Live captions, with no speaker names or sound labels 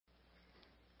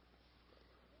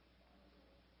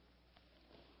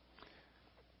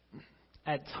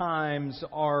At times,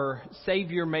 our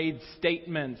Savior made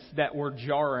statements that were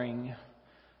jarring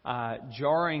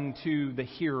to the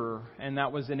hearer, and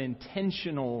that was an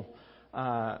intentional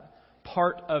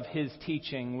part of His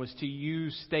teaching, was to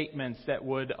use statements that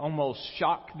would almost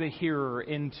shock the hearer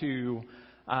into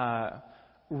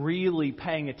really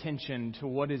paying attention to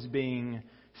what is being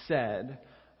said.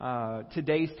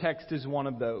 Today's text is one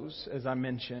of those, as I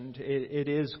mentioned. It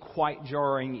is quite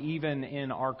jarring even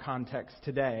in our context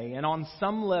today. And on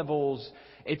some levels,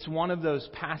 it's one of those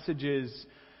passages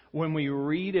when we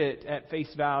read it at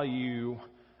face value,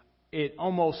 it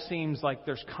almost seems like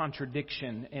there's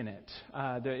contradiction in it.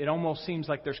 It almost seems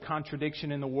like there's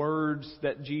contradiction in the words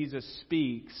that Jesus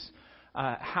speaks.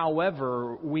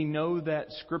 However, we know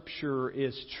that Scripture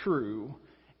is true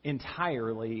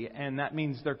entirely, and that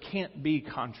means there can't be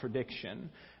contradiction.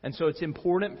 And so it's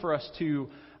important for us to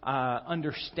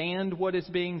understand what is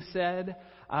being said,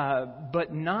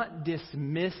 but not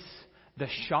dismiss the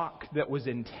shock that was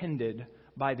intended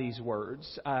by these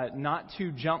words. Not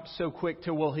to jump so quick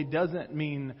to, well, He doesn't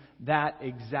mean that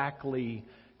exactly,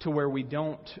 to where we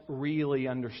don't really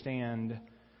understand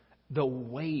the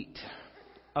weight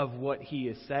of what He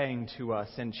is saying to us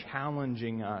and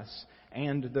challenging us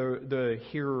and the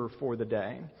hearer for the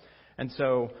day. And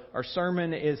so our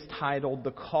sermon is titled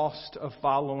The Cost of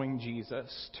Following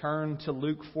Jesus. Turn to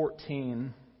Luke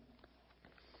 14.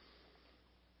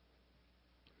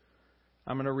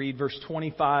 I'm going to read verse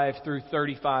 25 through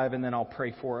 35, and then I'll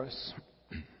pray for us.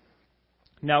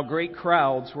 Now great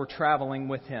crowds were traveling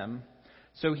with Him.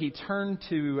 So He turned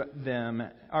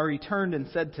and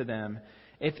said to them,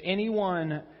 "If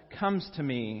anyone comes to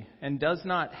me and does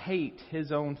not hate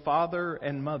his own father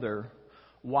and mother,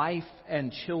 wife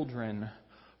and children,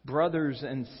 brothers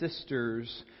and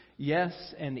sisters, yes,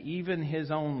 and even his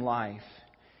own life,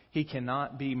 he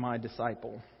cannot be my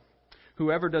disciple.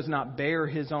 Whoever does not bear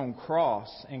his own cross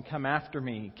and come after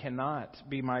me cannot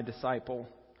be my disciple.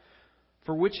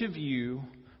 For which of you,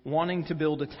 wanting to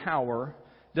build a tower,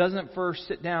 doesn't first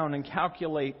sit down and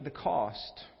calculate the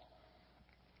cost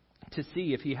to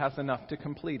see if he has enough to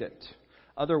complete it?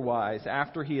 Otherwise,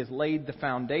 after he has laid the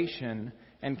foundation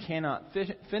and cannot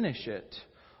finish it,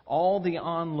 all the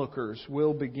onlookers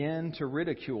will begin to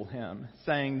ridicule him,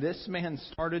 saying, 'This man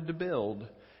started to build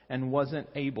and wasn't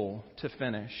able to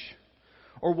finish.'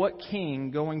 Or what king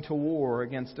going to war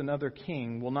against another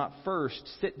king will not first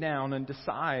sit down and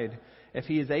decide if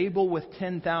he is able with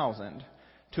 10,000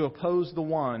 to oppose the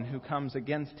one who comes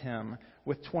against him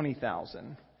with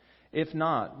 20,000? If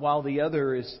not, while the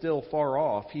other is still far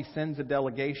off, he sends a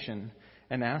delegation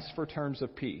and asks for terms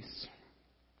of peace.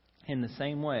 In the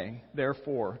same way,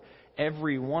 therefore,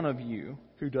 every one of you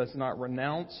who does not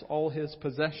renounce all his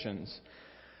possessions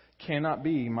cannot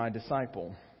be my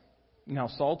disciple. Now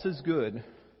salt is good,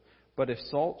 but if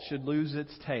salt should lose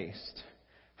its taste,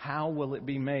 how will it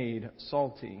be made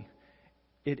salty?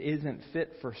 It isn't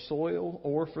fit for soil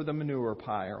or for the manure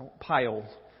pile.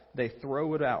 They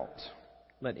throw it out.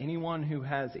 Let anyone who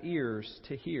has ears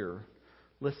to hear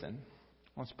listen."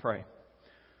 Let's pray.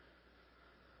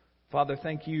 Father,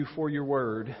 thank You for Your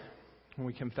word, and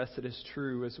we confess it is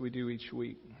true as we do each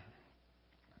week.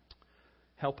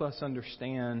 Help us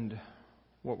understand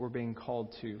what we're being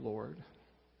called to, Lord.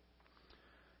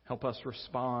 Help us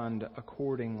respond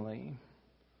accordingly.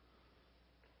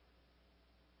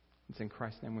 It's in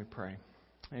Christ's name we pray.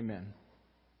 Amen.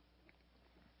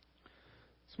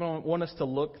 So I want us to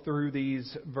look through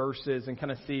these verses and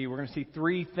kind of see, we're going to see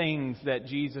three things that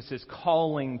Jesus is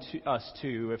calling us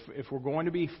to. If we're going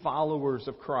to be followers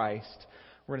of Christ,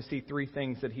 we're going to see three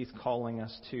things that He's calling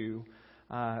us to.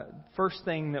 First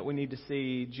thing that we need to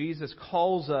see, Jesus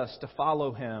calls us to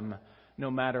follow Him no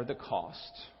matter the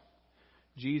cost.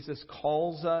 Jesus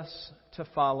calls us to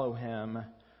follow Him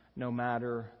no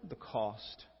matter the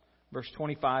cost. Verse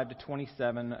 25 to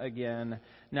 27 again.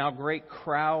 Now great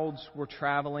crowds were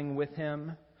traveling with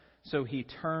Him, so He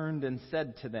turned and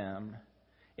said to them,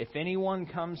 "If anyone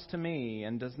comes to me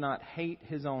and does not hate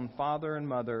his own father and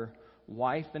mother,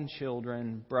 wife and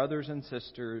children, brothers and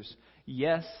sisters,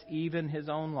 yes, even his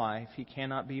own life, he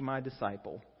cannot be my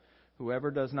disciple.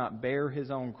 Whoever does not bear his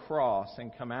own cross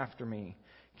and come after me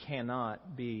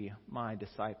cannot be my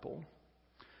disciple."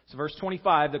 So verse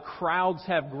 25, the crowds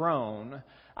have grown.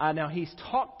 Now He's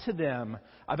talked to them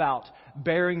about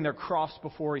bearing their cross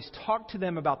before. He's talked to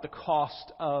them about the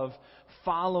cost of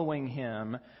following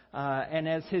Him. And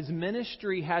as His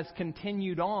ministry has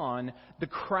continued on, the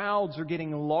crowds are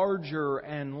getting larger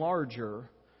and larger.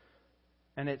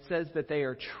 And it says that they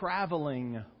are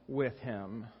traveling with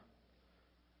Him.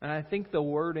 And I think the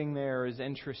wording there is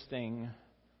interesting.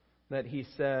 that he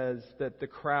says that the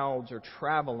crowds are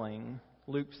traveling.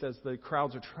 Luke says the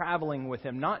crowds are traveling with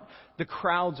him. Not the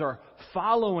crowds are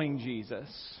following Jesus.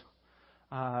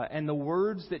 And the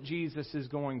words that Jesus is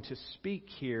going to speak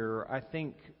here, I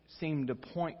think, seem to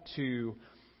point to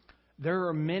there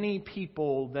are many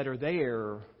people that are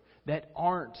there that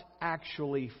aren't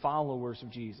actually followers of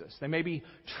Jesus. They may be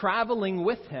traveling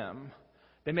with him.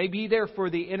 They may be there for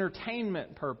the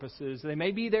entertainment purposes. They may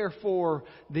be there for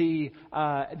the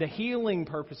healing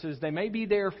purposes. They may be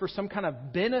there for some kind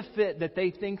of benefit that they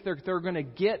think they're going to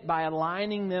get by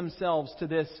aligning themselves to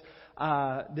this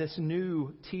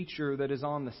new teacher that is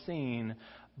on the scene.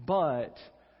 But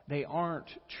they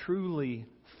aren't truly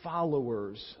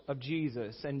followers of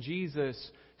Jesus. And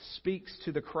Jesus speaks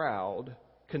to the crowd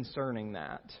concerning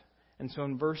that. And so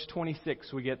in verse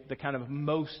 26, we get the kind of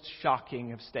most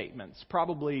shocking of statements.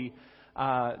 Probably,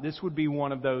 this would be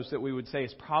one of those that we would say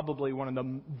is probably one of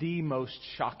the most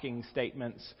shocking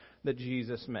statements that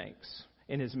Jesus makes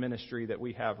in his ministry that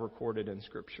we have recorded in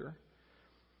Scripture.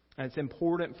 And it's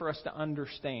important for us to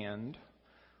understand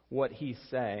what he's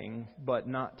saying, but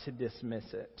not to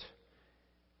dismiss it.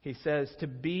 He says to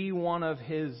be one of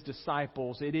his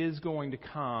disciples, it is going to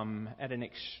come at an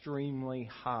extremely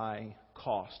high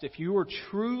cost. If you are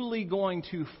truly going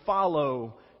to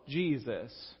follow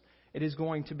Jesus, it is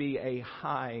going to be a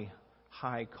high,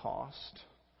 high cost.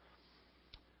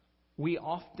 We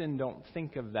often don't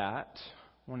think of that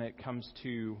when it comes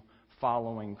to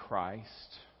following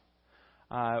Christ.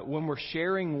 When we're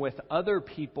sharing with other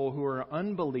people who are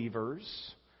unbelievers,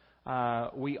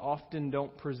 we often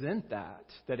don't present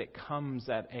that it comes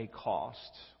at a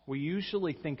cost. We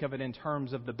usually think of it in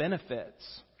terms of the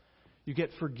benefits. You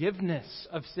get forgiveness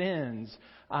of sins.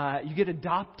 You get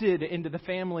adopted into the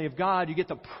family of God. You get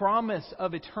the promise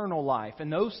of eternal life.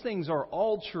 And those things are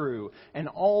all true and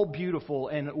all beautiful,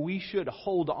 and we should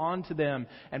hold on to them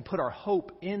and put our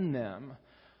hope in them.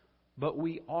 But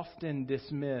we often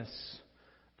dismiss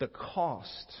the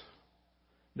cost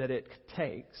that it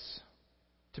takes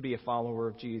to be a follower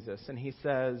of Jesus. And he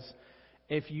says,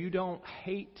 if you don't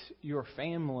hate your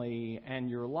family and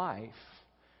your life,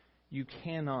 you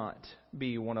cannot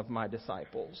be one of my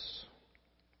disciples.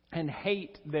 And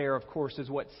hate there, of course, is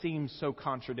what seems so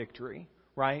contradictory,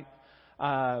 right?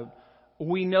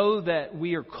 We know that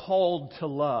we are called to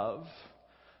love.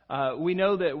 We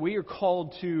know that we are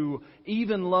called to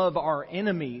even love our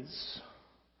enemies.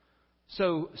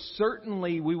 So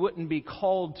certainly we wouldn't be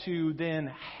called to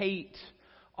then hate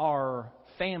our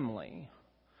family.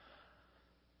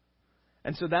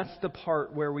 And so that's the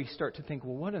part where we start to think,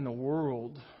 well, what in the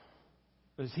world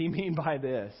does he mean by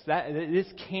this? This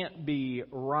can't be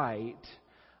right.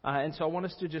 And so I want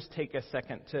us to just take a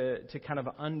second to kind of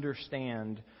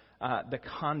understand the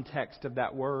context of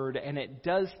that word. And it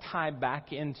does tie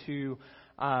back into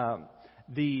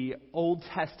the Old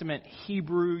Testament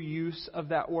Hebrew use of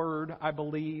that word, I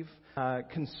believe,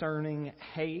 concerning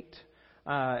hate.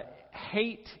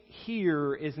 Hate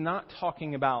here is not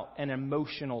talking about an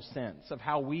emotional sense of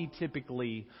how we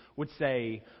typically would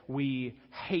say we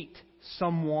hate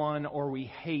someone or we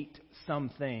hate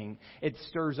something. It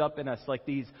stirs up in us like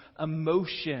these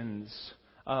emotions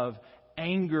of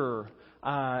anger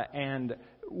and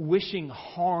wishing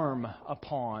harm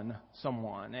upon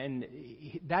someone. And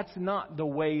that's not the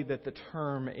way that the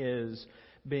term is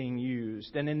being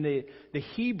used. And in the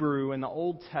Hebrew in the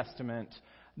Old Testament,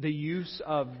 the use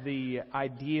of the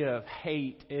idea of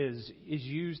hate is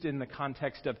used in the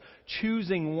context of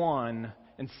choosing one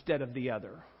instead of the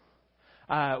other.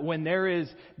 When there is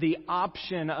the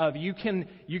option of you can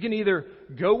either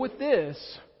go with this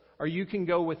or you can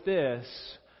go with this.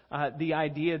 The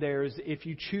idea there is if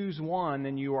you choose one,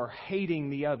 then you are hating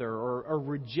the other or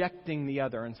rejecting the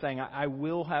other and saying, I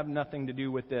will have nothing to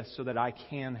do with this so that I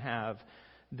can have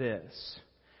this.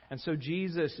 And so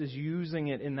Jesus is using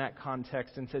it in that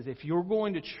context and says, if you're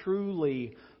going to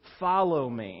truly follow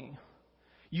me,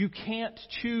 you can't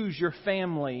choose your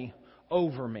family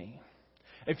over me.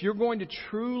 If you're going to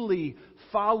truly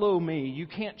follow me, you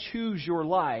can't choose your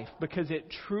life because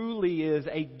it truly is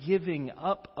a giving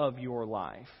up of your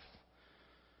life.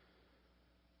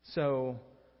 So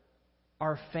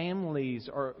our families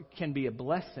can be a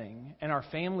blessing, and our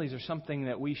families are something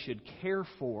that we should care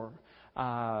for.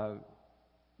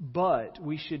 But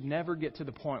we should never get to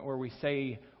the point where we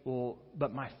say, well,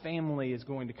 but my family is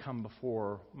going to come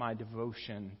before my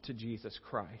devotion to Jesus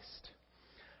Christ.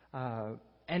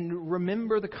 And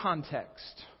remember the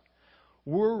context.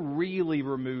 We're really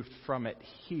removed from it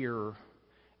here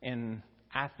in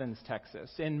Athens, Texas.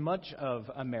 In much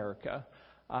of America,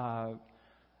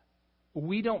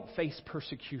 we don't face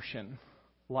persecution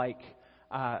like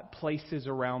places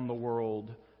around the world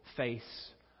face.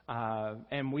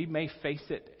 And we may face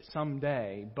it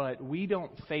someday, but we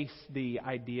don't face the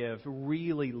idea of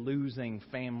really losing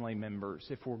family members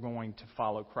if we're going to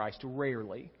follow Christ.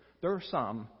 Rarely. There are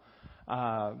some.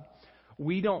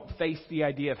 We don't face the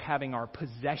idea of having our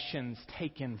possessions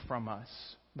taken from us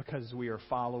because we are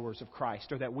followers of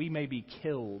Christ, or that we may be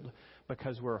killed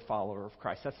because we're a follower of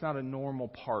Christ. That's not a normal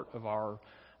part of our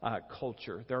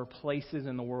culture. There are places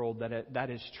in the world that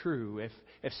is true.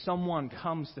 If someone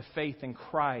comes to faith in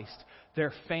Christ,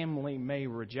 their family may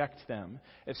reject them.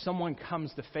 If someone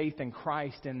comes to faith in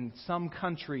Christ in some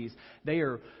countries, they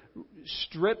are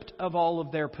stripped of all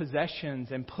of their possessions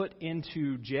and put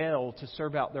into jail to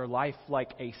serve out their life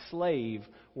like a slave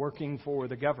working for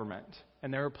the government.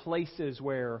 And there are places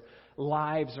where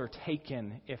lives are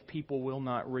taken if people will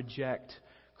not reject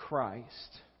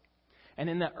Christ. And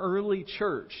in the early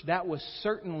church, that was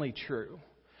certainly true.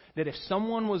 That if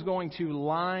someone was going to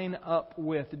line up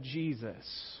with Jesus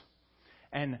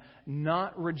and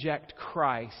not reject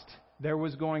Christ, there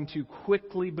was going to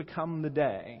quickly become the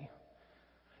day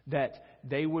that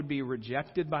they would be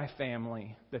rejected by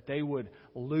family, that they would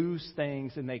lose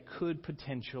things, and they could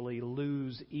potentially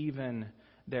lose even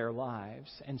their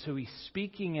lives. And so he's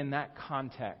speaking in that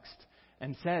context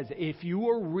and says, if you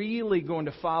are really going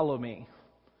to follow me,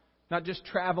 not just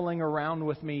traveling around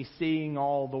with me, seeing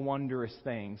all the wondrous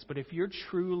things, but if you're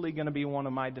truly going to be one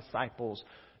of my disciples,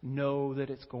 know that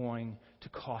it's going to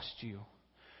cost you.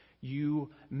 You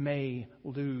may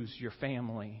lose your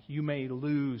family. You may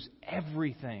lose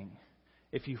everything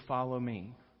if you follow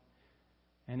me.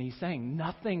 And he's saying,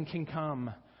 nothing can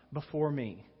come before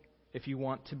me if you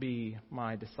want to be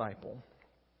my disciple.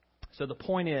 So the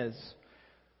point is,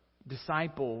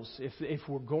 disciples, if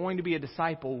we're going to be a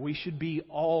disciple, we should be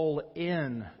all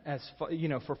in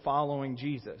for following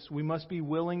Jesus. We must be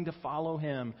willing to follow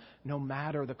him no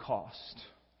matter the cost.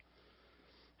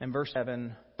 And verse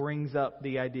 7 brings up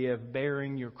the idea of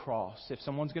bearing your cross. If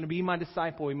someone's going to be my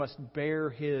disciple, he must bear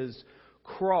his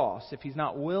cross. If he's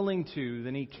not willing to,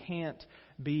 then he can't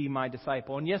be my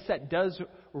disciple. And yes, that does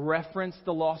reference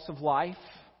the loss of life,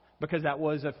 because that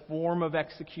was a form of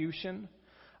execution.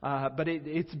 But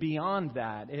it's beyond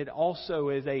that. It also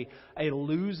is a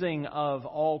losing of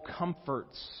all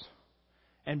comforts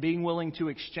and being willing to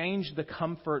exchange the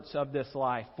comforts of this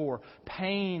life for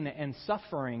pain and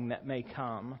suffering that may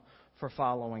come for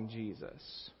following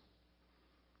Jesus.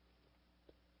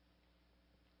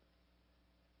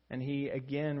 And he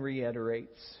again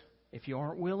reiterates, if you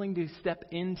aren't willing to step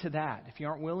into that, if you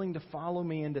aren't willing to follow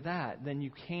me into that, then you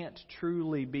can't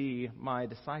truly be my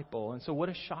disciple. And so what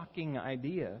a shocking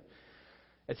idea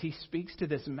as he speaks to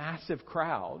this massive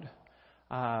crowd.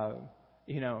 Not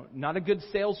a good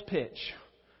sales pitch,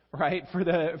 right?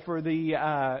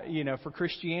 For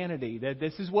Christianity, that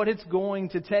this is what it's going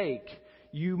to take.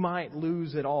 You might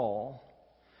lose it all.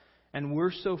 And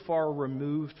we're so far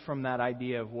removed from that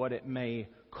idea of what it may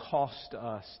cost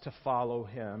us to follow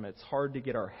him. It's hard to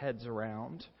get our heads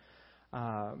around.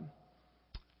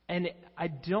 And I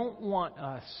don't want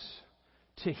us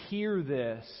to hear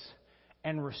this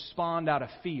and respond out of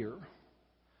fear.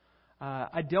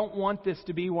 I don't want this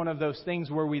to be one of those things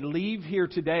where we leave here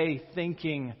today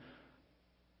thinking,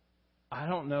 I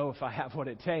don't know if I have what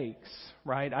it takes,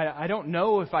 right? I don't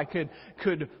know if I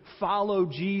could follow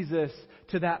Jesus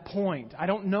to that point. I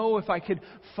don't know if I could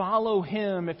follow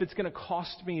him if it's going to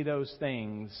cost me those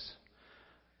things.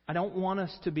 I don't want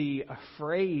us to be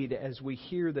afraid as we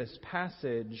hear this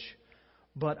passage,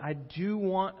 but I do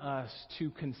want us to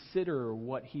consider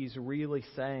what he's really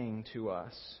saying to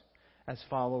us as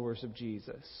followers of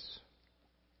Jesus.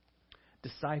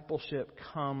 Discipleship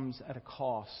comes at a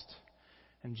cost.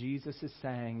 And Jesus is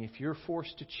saying, if you're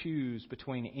forced to choose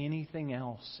between anything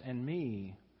else and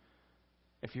me,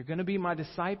 if you're going to be my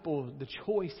disciple, the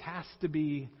choice has to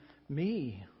be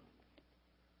me.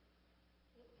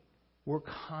 We're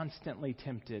constantly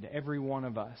tempted, every one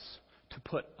of us, to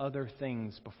put other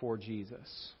things before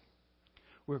Jesus.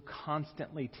 We're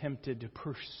constantly tempted to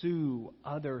pursue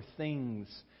other things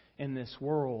in this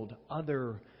world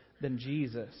other than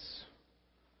Jesus.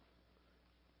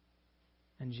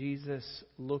 And Jesus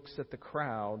looks at the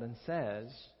crowd and says,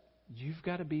 you've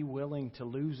got to be willing to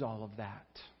lose all of that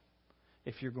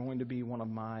if you're going to be one of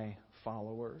my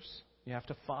followers. You have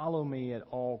to follow me at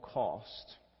all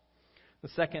cost. The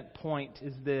second point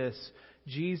is this: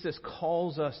 Jesus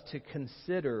calls us to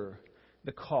consider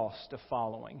the cost of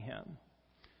following him.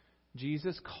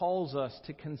 Jesus calls us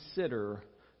to consider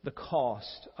the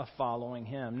cost of following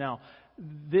him. Now,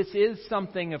 this is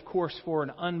something, of course, for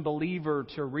an unbeliever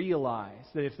to realize,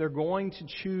 that if they're going to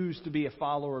choose to be a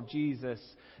follower of Jesus,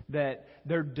 that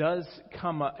there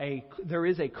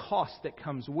is a cost that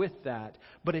comes with that.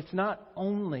 But it's not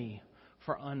only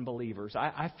for unbelievers.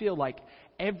 I feel like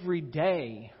every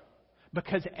day,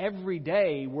 because every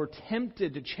day we're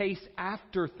tempted to chase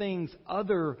after things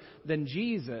other than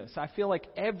Jesus. I feel like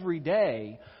every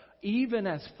day, even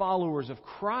as followers of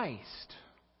Christ,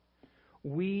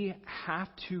 we have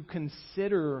to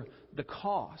consider the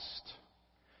cost.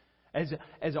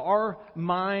 As our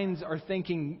minds are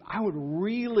thinking, I would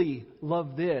really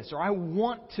love this, or I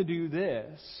want to do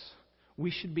this, we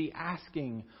should be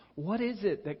asking, what is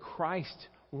it that Christ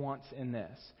wants in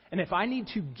this? And if I need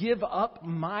to give up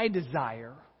my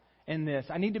desire in this,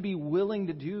 I need to be willing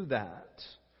to do that.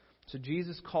 So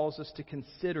Jesus calls us to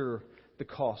consider the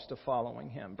cost of following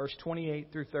Him. Verse 28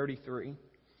 through 33.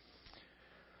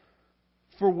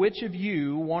 For which of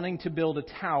you, wanting to build a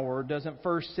tower, doesn't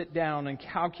first sit down and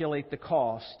calculate the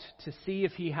cost to see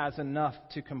if he has enough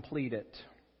to complete it?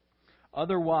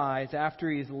 Otherwise,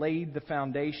 after he has laid the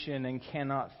foundation and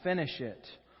cannot finish it,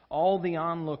 all the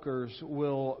onlookers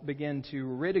will begin to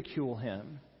ridicule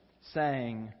him,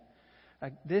 saying,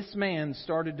 this man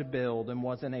started to build and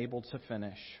wasn't able to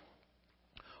finish.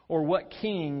 Or what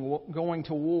king going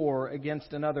to war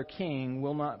against another king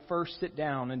will not first sit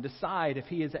down and decide if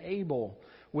he is able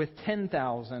with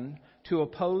 10,000 to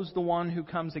oppose the one who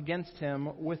comes against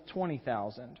him with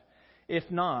 20,000? If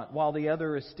not, while the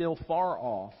other is still far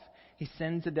off, he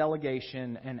sends a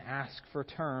delegation and asks for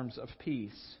terms of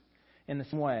peace. In the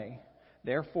same way,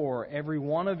 therefore, every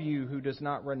one of you who does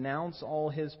not renounce all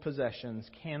his possessions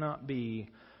cannot be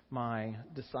my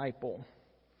disciple.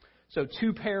 So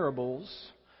 2 parables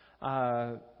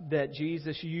that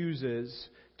Jesus uses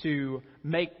to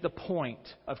make the point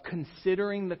of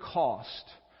considering the cost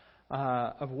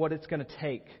of what it's going to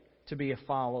take to be a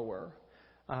follower.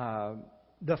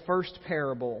 The first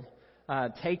parable,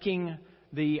 taking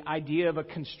the idea of a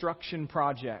construction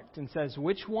project and says,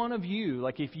 which one of you,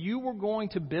 like if you were going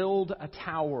to build a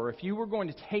tower, if you were going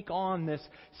to take on this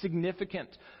significant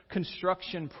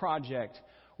construction project,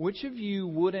 which of you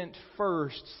wouldn't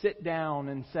first sit down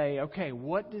and say, okay,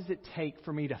 what does it take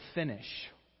for me to finish?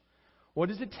 What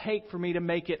does it take for me to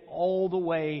make it all the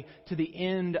way to the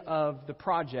end of the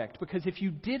project? Because if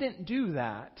you didn't do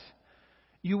that,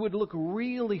 you would look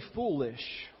really foolish.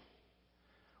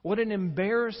 What an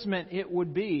embarrassment it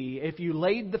would be if you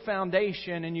laid the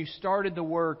foundation and you started the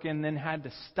work and then had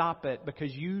to stop it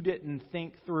because you didn't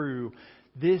think through,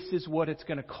 this is what it's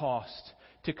going to cost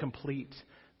to complete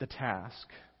the task.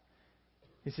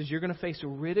 He says you're going to face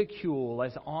ridicule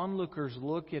as onlookers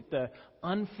look at the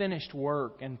unfinished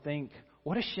work and think,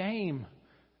 what a shame.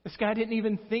 This guy didn't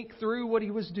even think through what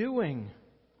he was doing.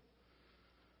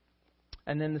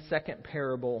 And then the second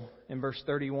parable in verse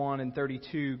 31 and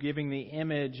 32, giving the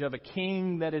image of a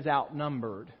king that is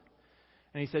outnumbered.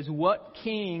 And he says, what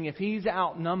king, if he's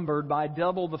outnumbered by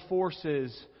double the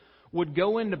forces, would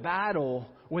go into battle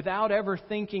without ever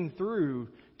thinking through,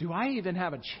 do I even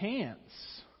have a chance?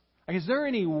 Is there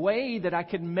any way that I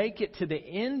could make it to the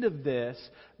end of this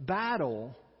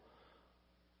battle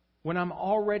when I'm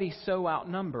already so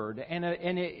outnumbered? And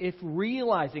if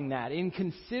realizing that, in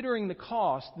considering the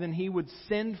cost, then he would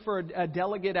send for a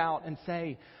delegate out and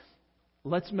say,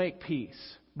 let's make peace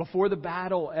before the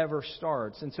battle ever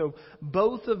starts. And so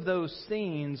both of those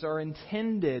scenes are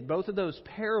intended, both of those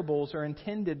parables are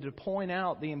intended to point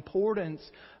out the importance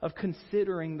of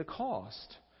considering the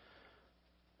cost.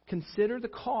 Consider the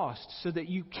cost so that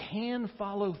you can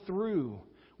follow through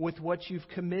with what you've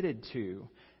committed to.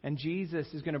 And Jesus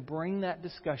is going to bring that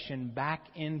discussion back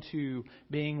into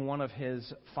being one of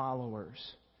His followers.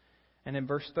 And in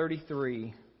verse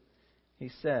 33,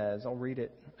 he says, I'll read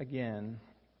it again.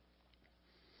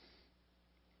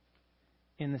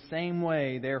 In the same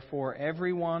way, therefore,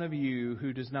 every one of you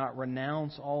who does not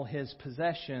renounce all his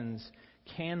possessions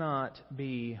cannot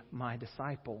be my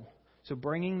disciple. So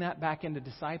bringing that back into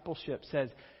discipleship says,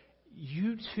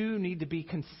 you too need to be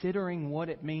considering what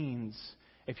it means.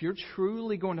 If you're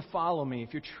truly going to follow me,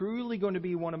 if you're truly going to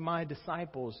be one of my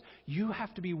disciples, you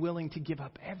have to be willing to give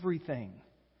up everything.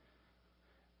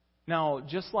 Now,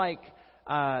 just like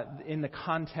in the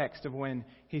context of when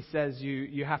he says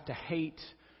you have to hate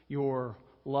your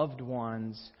loved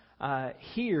ones,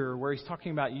 here, where he's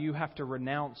talking about you have to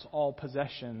renounce all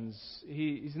possessions,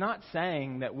 he's not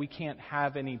saying that we can't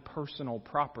have any personal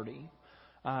property,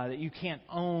 that you can't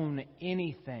own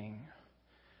anything.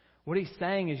 What he's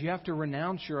saying is you have to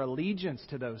renounce your allegiance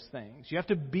to those things. You have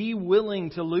to be willing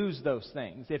to lose those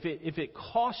things. If it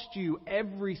costs you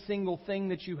every single thing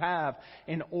that you have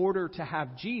in order to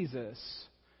have Jesus,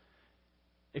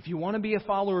 if you want to be a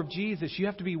follower of Jesus, you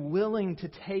have to be willing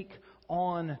to take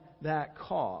on that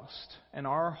cost. And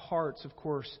our hearts, of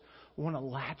course, want to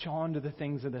latch on to the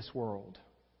things of this world.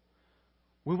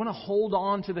 We want to hold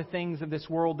on to the things of this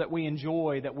world that we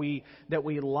enjoy, that we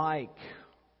like.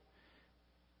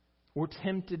 We're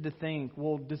tempted to think,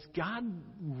 well, does God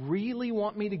really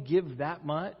want me to give that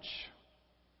much?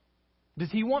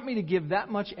 Does He want me to give that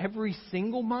much every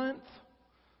single month?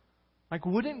 Like,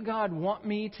 wouldn't God want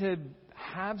me to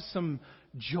have some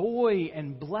joy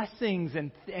and blessings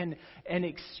and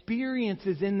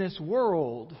experiences in this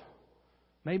world?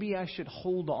 Maybe I should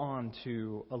hold on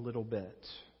to a little bit.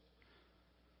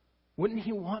 Wouldn't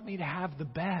He want me to have the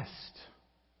best?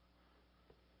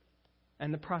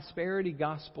 And the prosperity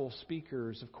gospel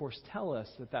speakers, of course, tell us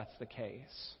that that's the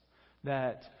case.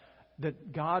 That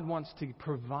God wants to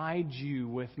provide you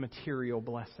with material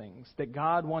blessings. That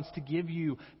God wants to give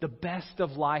you the best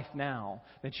of life now.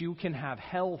 That you can have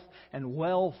health and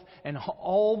wealth and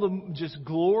all the just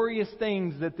glorious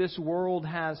things that this world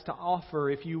has to offer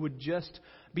if you would just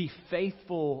be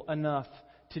faithful enough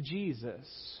to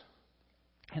Jesus.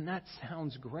 And that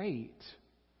sounds great.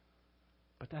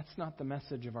 But that's not the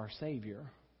message of our Savior.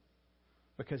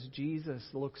 Because Jesus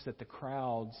looks at the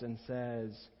crowds and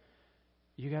says,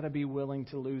 you got to be willing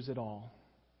to lose it all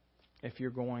if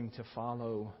you're going to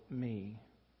follow me.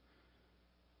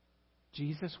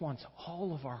 Jesus wants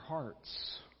all of our hearts.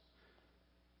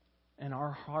 And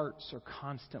our hearts are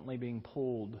constantly being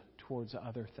pulled towards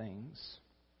other things.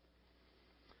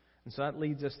 And so that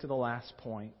leads us to the last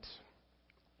point.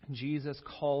 Jesus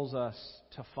calls us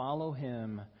to follow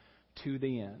Him to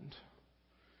the end.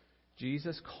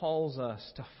 Jesus calls us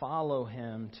to follow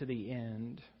Him to the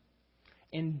end.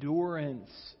 Endurance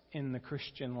in the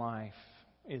Christian life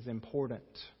is important.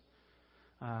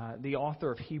 The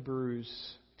author of Hebrews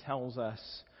tells us,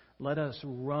 let us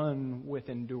run with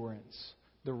endurance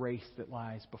the race that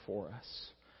lies before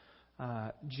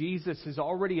us. Jesus has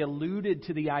already alluded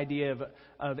to the idea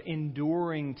of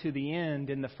enduring to the end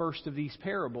in the first of these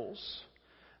parables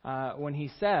when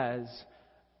He says,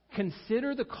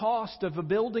 consider the cost of a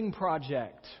building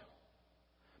project.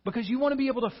 Because you want to be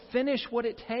able to finish what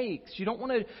it takes. You don't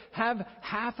want to have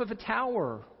half of a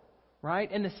tower, right?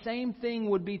 And the same thing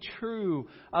would be true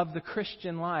of the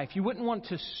Christian life. You wouldn't want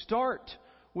to start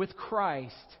with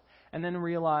Christ and then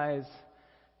realize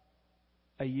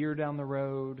a year down the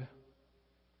road,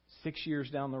 6 years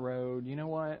down the road, you know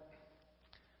what?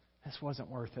 This wasn't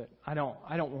worth it. I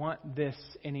don't want this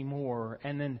anymore.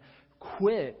 And then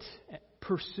quit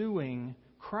pursuing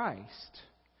Christ.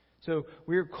 So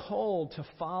we're called to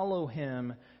follow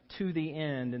Him to the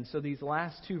end. And so these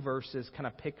last two verses kind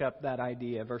of pick up that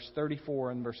idea. Verse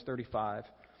 34 and verse 35.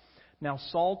 Now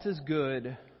salt is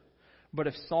good, but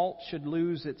if salt should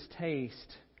lose its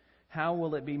taste, how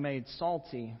will it be made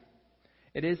salty?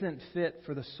 It isn't fit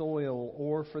for the soil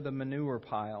or for the manure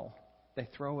pile. They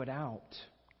throw it out.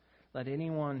 Let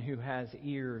anyone who has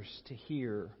ears to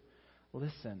hear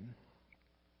listen.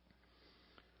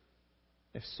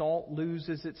 If salt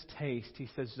loses its taste, he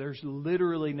says there's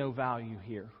literally no value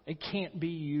here. It can't be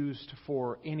used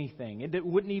for anything. It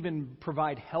wouldn't even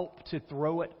provide help to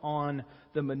throw it on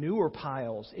the manure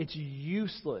piles. It's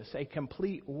useless, a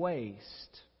complete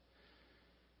waste.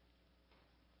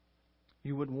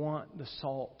 You would want the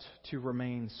salt to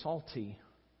remain salty.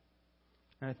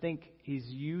 And I think he's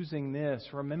using this.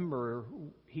 Remember,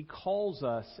 he calls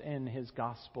us in his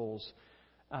Gospels,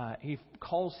 he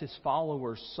calls his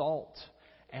followers salt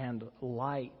and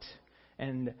light.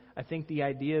 And I think the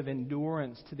idea of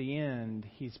endurance to the end,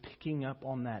 he's picking up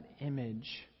on that image,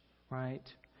 right?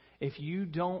 If you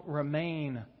don't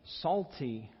remain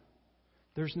salty,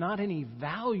 there's not any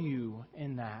value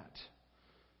in that.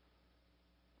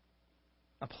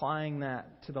 Applying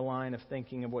that to the line of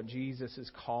thinking of what Jesus is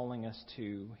calling us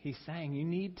to, he's saying you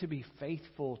need to be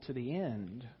faithful to the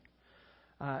end.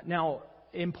 Now,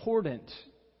 important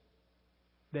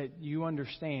that you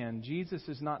understand, Jesus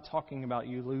is not talking about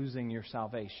you losing your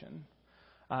salvation.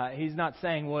 He's not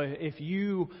saying, well, if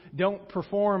you don't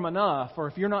perform enough or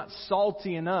if you're not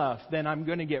salty enough, then I'm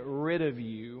going to get rid of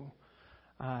you.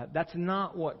 That's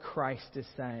not what Christ is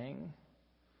saying.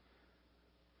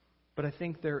 But I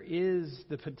think there is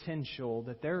the potential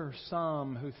that there are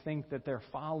some who think that they're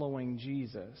following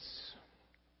Jesus,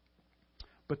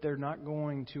 but they're not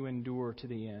going to endure to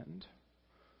the end.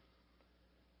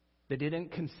 They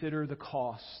didn't consider the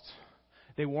cost.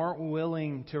 They weren't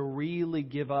willing to really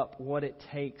give up what it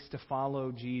takes to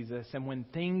follow Jesus. And when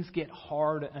things get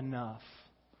hard enough,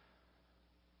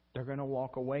 they're going to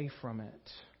walk away from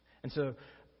it. And so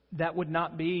that would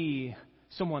not be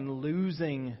someone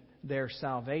losing their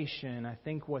salvation. I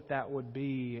think what that would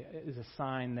be is a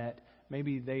sign that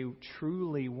maybe they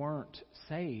truly weren't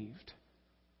saved.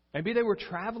 Maybe they were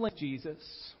traveling with Jesus,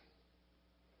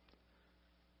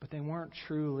 but they weren't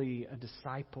truly a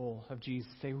disciple of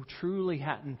Jesus. They truly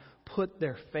hadn't put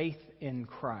their faith in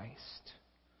Christ.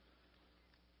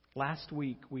 Last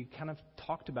week, we kind of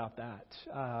talked about that.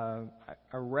 I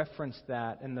referenced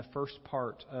that in the first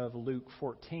part of Luke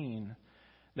 14,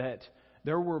 that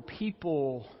there were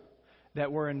people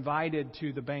that were invited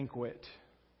to the banquet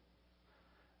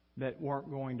that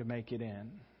weren't going to make it in.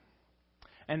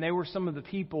 And they were some of the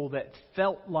people that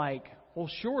felt like, well,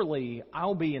 surely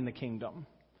I'll be in the kingdom.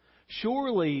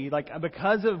 Surely,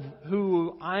 because of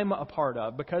who I'm a part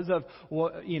of, because of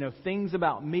what, things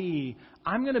about me,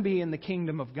 I'm going to be in the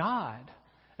kingdom of God.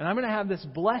 And I'm going to have this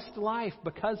blessed life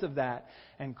because of that.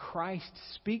 And Christ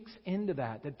speaks into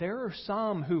that there are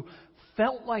some who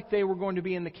felt like they were going to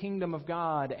be in the kingdom of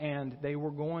God and they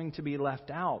were going to be left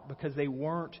out because they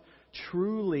weren't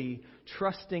truly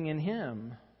trusting in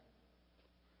Him.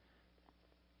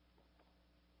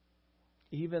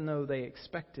 Even though they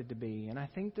expected to be. And I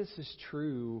think this is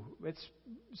true.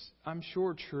 I'm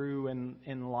sure true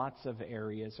in lots of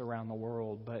areas around the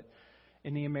world. But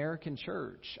in the American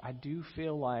church, I do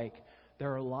feel like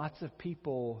there are lots of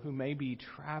people who may be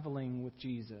traveling with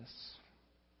Jesus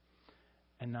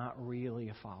and not really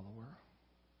a follower.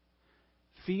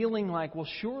 Feeling like, well,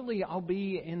 surely I'll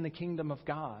be in the kingdom of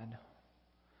God.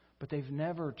 But they've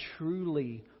never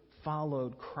truly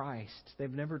followed Christ.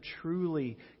 They've never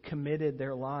truly committed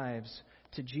their lives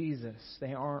to Jesus.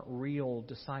 They aren't real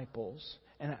disciples.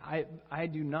 And I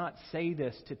do not say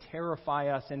this to terrify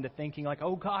us into thinking like,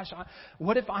 oh gosh,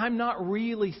 what if I'm not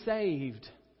really saved?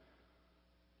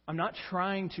 I'm not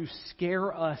trying to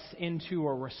scare us into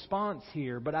a response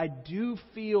here, but I do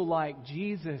feel like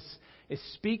Jesus is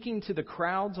speaking to the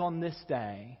crowds on this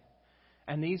day.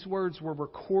 And these words were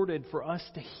recorded for us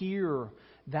to hear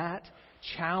that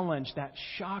challenge, that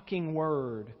shocking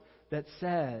word that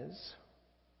says,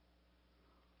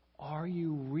 are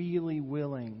you really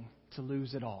willing to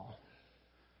lose it all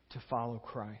to follow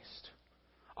Christ?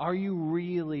 Are you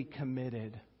really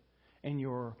committed in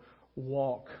your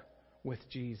walk with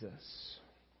Jesus?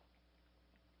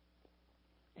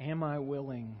 Am I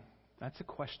willing? That's a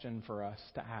question for us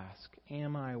to ask.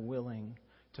 Am I willing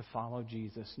to follow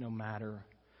Jesus no matter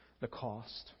the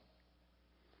cost?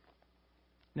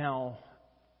 Now,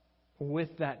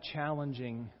 with that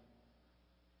challenging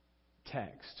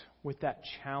text, with that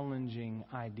challenging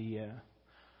idea,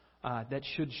 that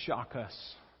should shock us.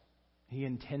 He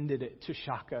intended it to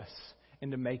shock us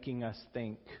into making us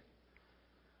think.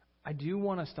 I do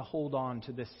want us to hold on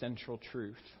to this central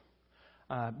truth.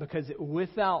 Because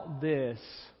without this,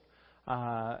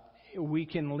 we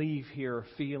can leave here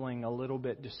feeling a little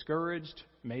bit discouraged,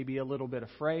 maybe a little bit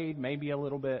afraid, maybe a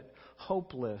little bit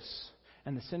hopeless.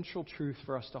 And the central truth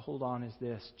for us to hold on is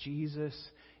this: Jesus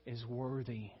is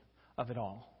worthy of it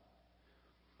all.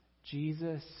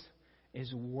 Jesus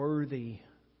is worthy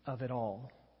of it all.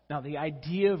 Now, the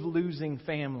idea of losing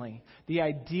family, the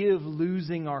idea of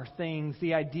losing our things,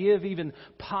 the idea of even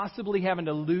possibly having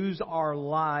to lose our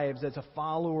lives as a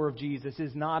follower of Jesus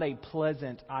is not a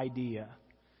pleasant idea.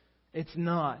 It's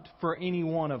not for any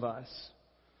one of us.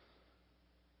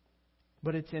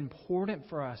 But it's important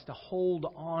for us to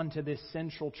hold on to this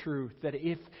central truth that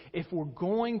if we're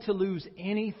going to lose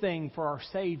anything for our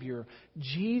Savior,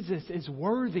 Jesus is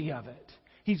worthy of it.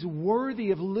 He's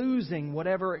worthy of losing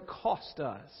whatever it cost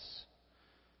us.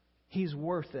 He's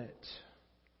worth it.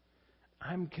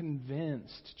 I'm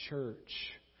convinced, church,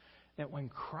 that when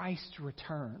Christ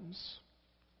returns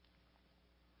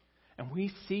and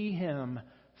we see Him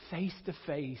face to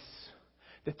face,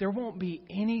 that there won't be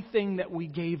anything that we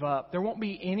gave up. There won't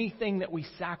be anything that we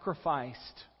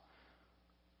sacrificed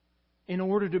in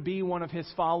order to be one of His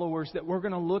followers that we're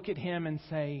going to look at Him and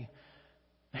say,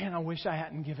 man, I wish I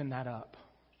hadn't given that up.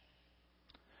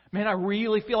 Man, I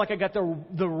really feel like I got the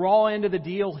raw end of the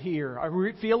deal here. I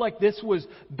feel like this was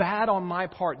bad on my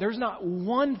part. There's not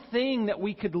one thing that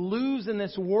we could lose in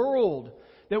this world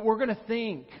that we're going to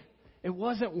think it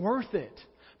wasn't worth it.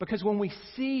 Because when we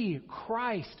see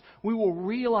Christ, we will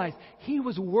realize He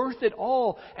was worth it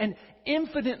all and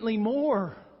infinitely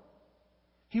more.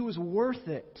 He was worth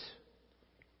it.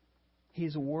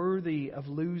 He's worthy of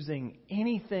losing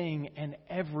anything and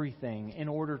everything in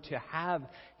order to have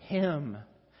Him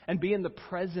and be in the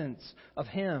presence of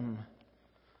Him.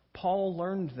 Paul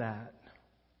learned that.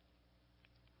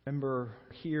 Remember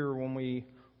here when we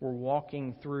were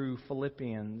walking through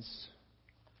Philippians,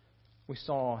 we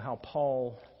saw how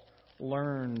Paul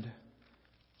learned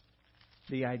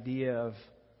the idea of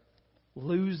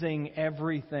losing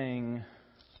everything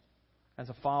as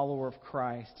a follower of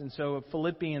Christ. And so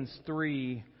Philippians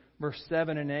 3, verse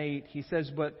 7 and 8, he says,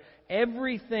 "But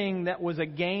everything that was a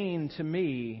gain to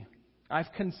me,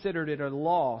 I've considered it a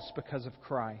loss because of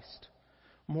Christ.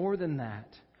 More than that,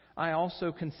 I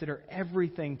also consider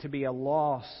everything to be a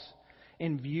loss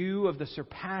in view of the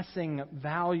surpassing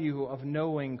value of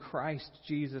knowing Christ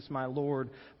Jesus my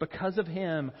Lord. Because of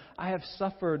Him, I have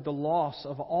suffered the loss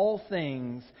of all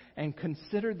things and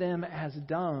consider them as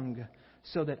dung,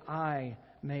 so that I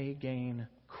may gain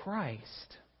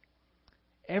Christ."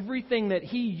 Everything that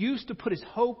he used to put his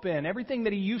hope in, everything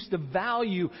that he used to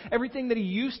value, everything that he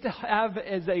used to have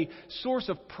as a source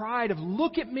of pride of,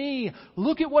 look at me,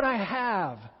 look at what I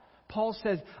have. Paul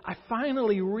says, I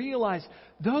finally realized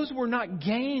those were not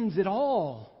gains at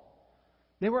all.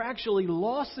 They were actually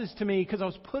losses to me because I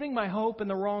was putting my hope in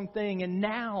the wrong thing. And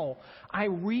now I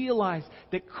realize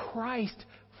that Christ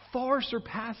far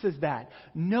surpasses that.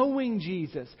 Knowing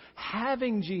Jesus,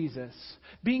 having Jesus,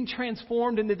 being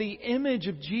transformed into the image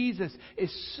of Jesus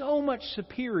is so much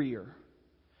superior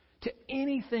to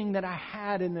anything that I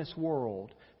had in this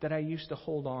world that I used to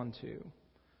hold on to.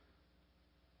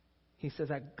 He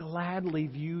says, I gladly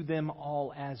view them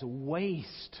all as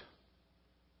waste,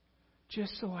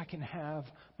 just so I can have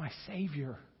my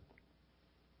Savior.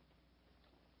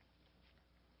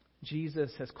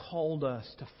 Jesus has called us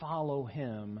to follow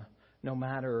Him no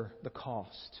matter the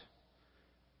cost.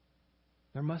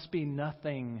 There must be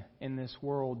nothing in this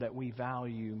world that we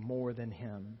value more than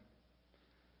Him.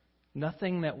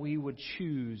 Nothing that we would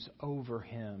choose over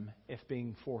Him if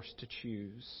being forced to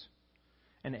choose.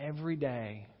 And every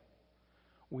day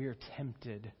we are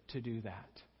tempted to do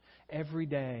that. Every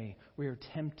day we are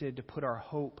tempted to put our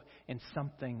hope in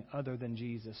something other than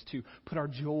Jesus, to put our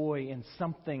joy in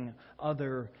something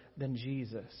other than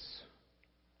Jesus.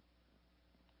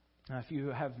 Now, if you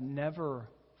have never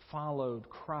followed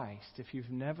Christ, if you've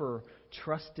never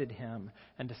trusted Him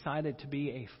and decided to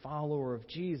be a follower of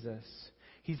Jesus,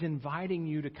 He's inviting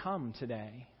you to come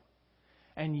today.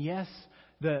 And yes,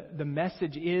 the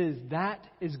message is that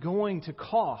is going to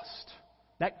cost.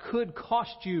 That could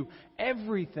cost you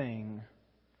everything.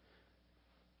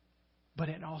 But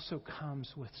it also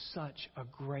comes with such a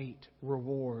great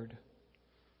reward.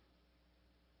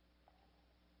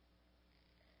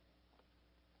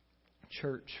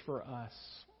 Church, for us,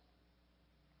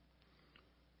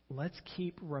 let's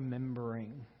keep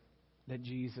remembering that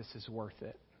Jesus is worth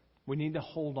it. We need to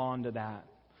hold on to that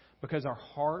because our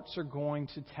hearts are going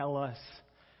to tell us,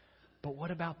 but what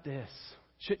about this?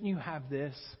 Shouldn't you have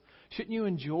this? Shouldn't you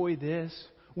enjoy this?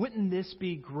 Wouldn't this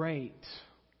be great?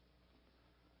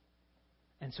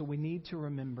 And so we need to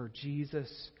remember Jesus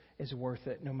is worth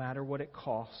it no matter what it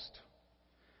costs.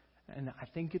 And I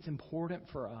think it's important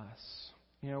for us.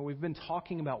 You know, we've been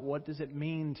talking about what does it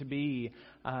mean to be.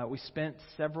 We spent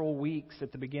several weeks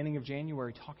at the beginning of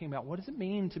January talking about what does it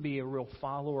mean to be a real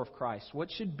follower of Christ?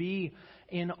 What should be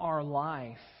in our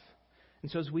life? And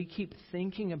so as we keep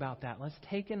thinking about that, let's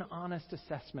take an honest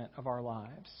assessment of our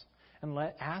lives. And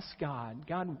ask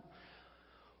God,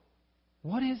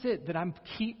 what is it that I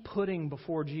keep putting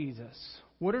before Jesus?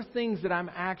 What are things that I'm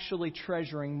actually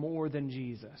treasuring more than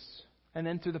Jesus? And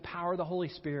then through the power of the Holy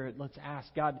Spirit, let's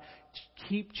ask God,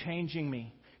 keep changing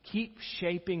me. Keep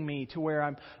shaping me to where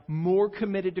I'm more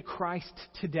committed to Christ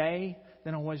today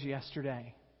than I was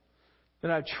yesterday. That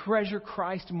I treasure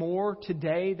Christ more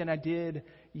today than I did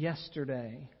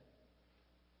yesterday.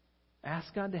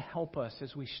 Ask God to help us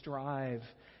as we strive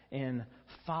in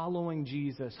following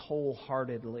Jesus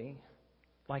wholeheartedly,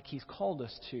 like He's called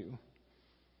us to.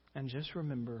 And just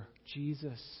remember,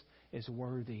 Jesus is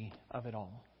worthy of it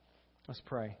all. Let's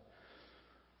pray.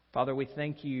 Father, we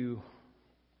thank You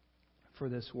for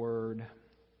this word.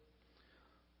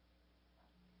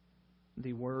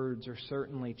 The words are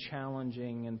certainly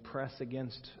challenging and press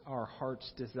against our heart's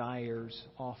desires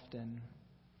often.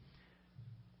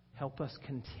 Help us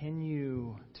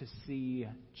continue to see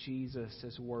Jesus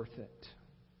as worth it.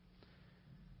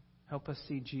 Help us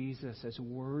see Jesus as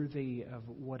worthy of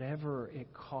whatever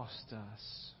it costs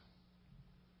us.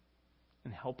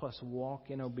 And help us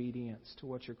walk in obedience to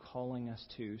what You're calling us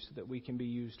to so that we can be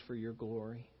used for Your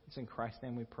glory. It's in Christ's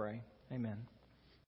name we pray. Amen.